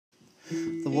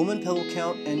The Wolmen Pebble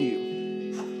Count and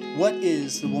You. What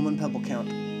is the Wolmen Pebble Count?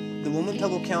 The Wolmen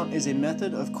Pebble Count is a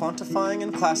method of quantifying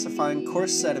and classifying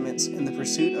coarse sediments in the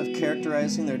pursuit of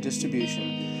characterizing their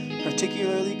distribution,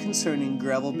 particularly concerning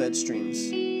gravel bed streams.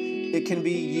 It can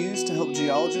be used to help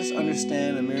geologists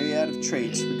understand a myriad of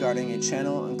traits regarding a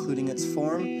channel, including its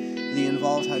form, the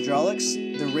involved hydraulics,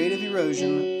 the rate of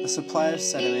erosion, the supply of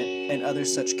sediment, and other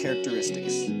such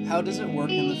characteristics. How does it work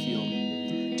in the field?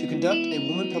 To conduct a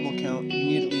Wolmen Pebble Count, you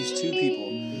need at least 2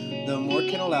 people, though more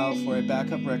can allow for a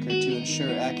backup record to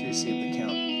ensure accuracy of the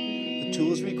count. The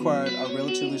tools required are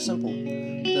relatively simple,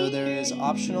 though there is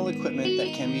optional equipment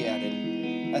that can be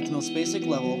added. At the most basic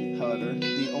level, however,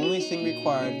 the only thing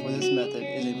required for this method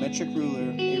is a metric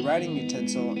ruler, a writing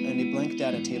utensil, and a blank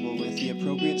data table with the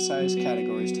appropriate size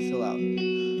categories to fill out.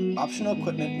 Optional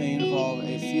equipment may involve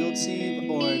a field sieve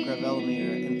or a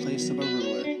gravelometer in place of a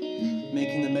ruler,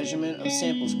 making the measurement of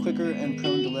samples quicker and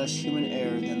prone to less human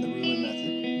error than the ruler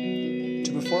method.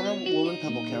 To perform a Wolmen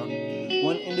Pebble Count,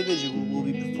 one individual will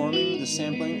be performing the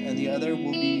sampling and the other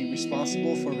will be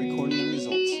responsible for recording the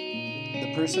results.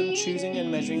 The person choosing and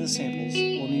measuring the samples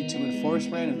will need to enforce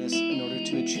randomness in order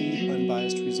to achieve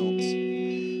unbiased results.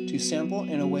 To sample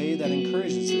in a way that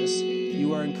encourages this,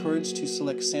 you are encouraged to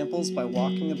select samples by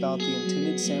walking about the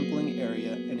intended sampling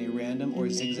area in a random or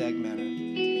zigzag manner,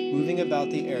 moving about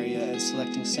the area and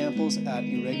selecting samples at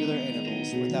irregular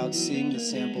intervals without seeing the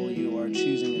sample you are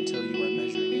choosing until you are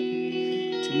measuring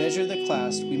it. To measure the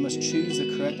class, we must choose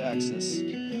the correct axis.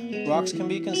 Rocks can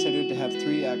be considered to have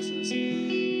 3 axes: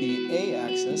 the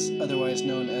A-axis, otherwise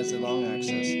known as the long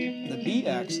axis, the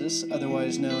B-axis,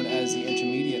 otherwise known as the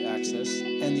intermediate axis,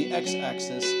 and the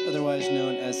X-axis, otherwise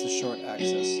known as the short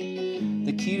axis.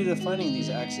 The key to defining these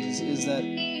axes is that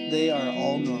they are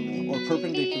all normal, or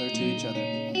perpendicular to each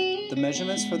other. The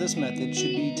measurements for this method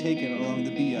should be taken along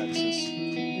the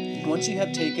B-axis. Once you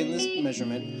have taken this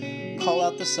measurement, call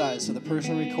out the size so the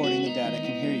person recording the data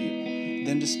can hear you,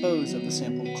 then dispose of the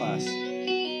sampled class.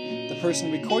 The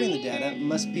person recording the data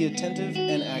must be attentive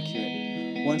and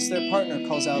accurate. Once their partner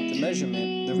calls out the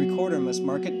measurement, the recorder must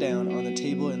mark it down on the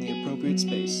table in the appropriate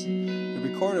space. The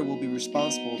recorder will be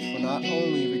responsible for not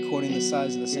only recording the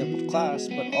size of the sampled class,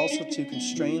 but also to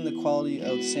constrain the quality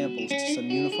of the samples to some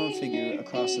uniform figure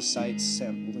across the sites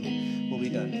sampling will be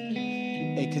done.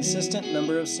 A consistent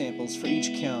number of samples for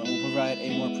each count will provide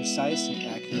a more precise and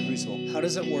accurate result. How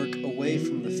does it work away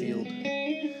from the field?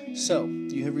 So,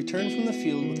 you have returned from the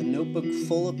field with a notebook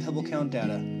full of pebble count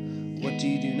data. What do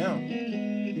you do now?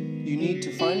 You need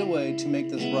to find a way to make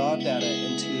this raw data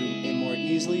into a more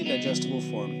easily digestible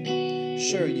form.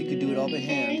 Sure, you could do it all by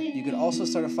hand. You could also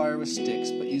start a fire with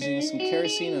sticks, but using some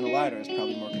kerosene and a lighter is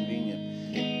probably more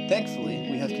convenient. Thankfully,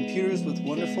 we have computers with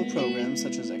wonderful programs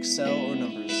such as Excel or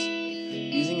Numbers.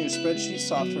 Using your spreadsheet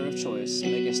software of choice,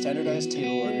 make a standardized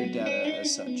table of your data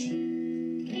as such.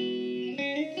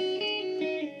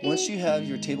 Once you have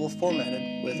your table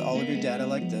formatted with all of your data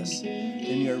like this,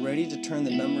 then you are ready to turn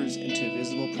the numbers into a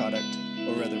visible product,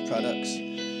 or rather products.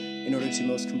 In order to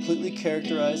most completely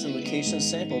characterize the locations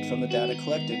sampled from the data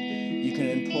collected, you can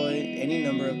employ any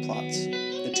number of plots.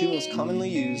 The 2 most commonly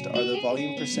used are the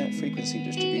volume percent frequency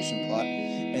distribution plot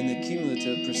and the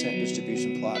cumulative percent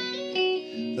distribution plot.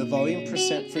 The volume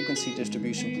percent frequency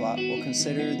distribution plot will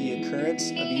consider the occurrence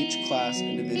of each class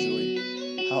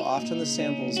individually, how often the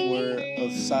samples were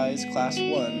of size class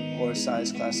 1 or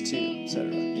size class 2, etc.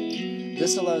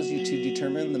 This allows you to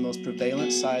determine the most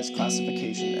prevalent size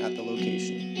classification at the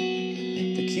location.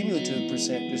 The cumulative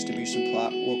percent distribution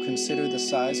plot will consider the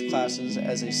size classes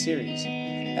as a series,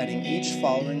 adding each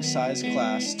following size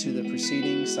class to the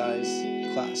preceding size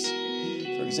class.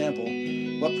 For example,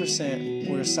 what percent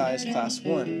were size class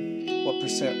 1? What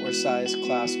percent were size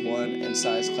class 1 and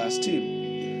size class 2?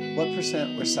 What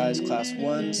percent were size class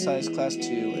 1, size class 2,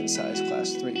 and size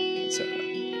class 3, etc.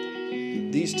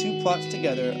 These 2 plots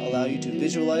together allow you to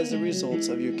visualize the results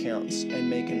of your counts and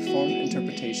make informed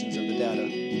interpretations of the data.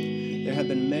 There have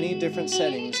been many different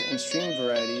settings and stream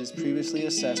varieties previously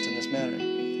assessed in this manner,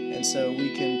 and so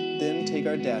we can then take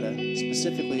our data,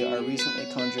 specifically our recently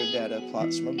conjured data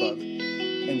plots from above,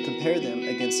 and compare them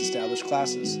against established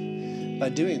classes. By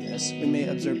doing this, we may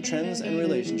observe trends and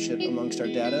relationship amongst our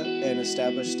data and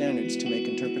establish standards to make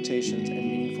interpretations and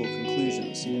meaningful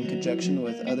conclusions in conjunction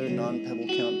with other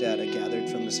non-pebble count data gathered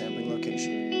from the sampling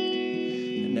location.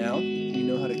 And now, you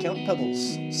know how to count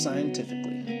pebbles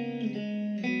scientifically.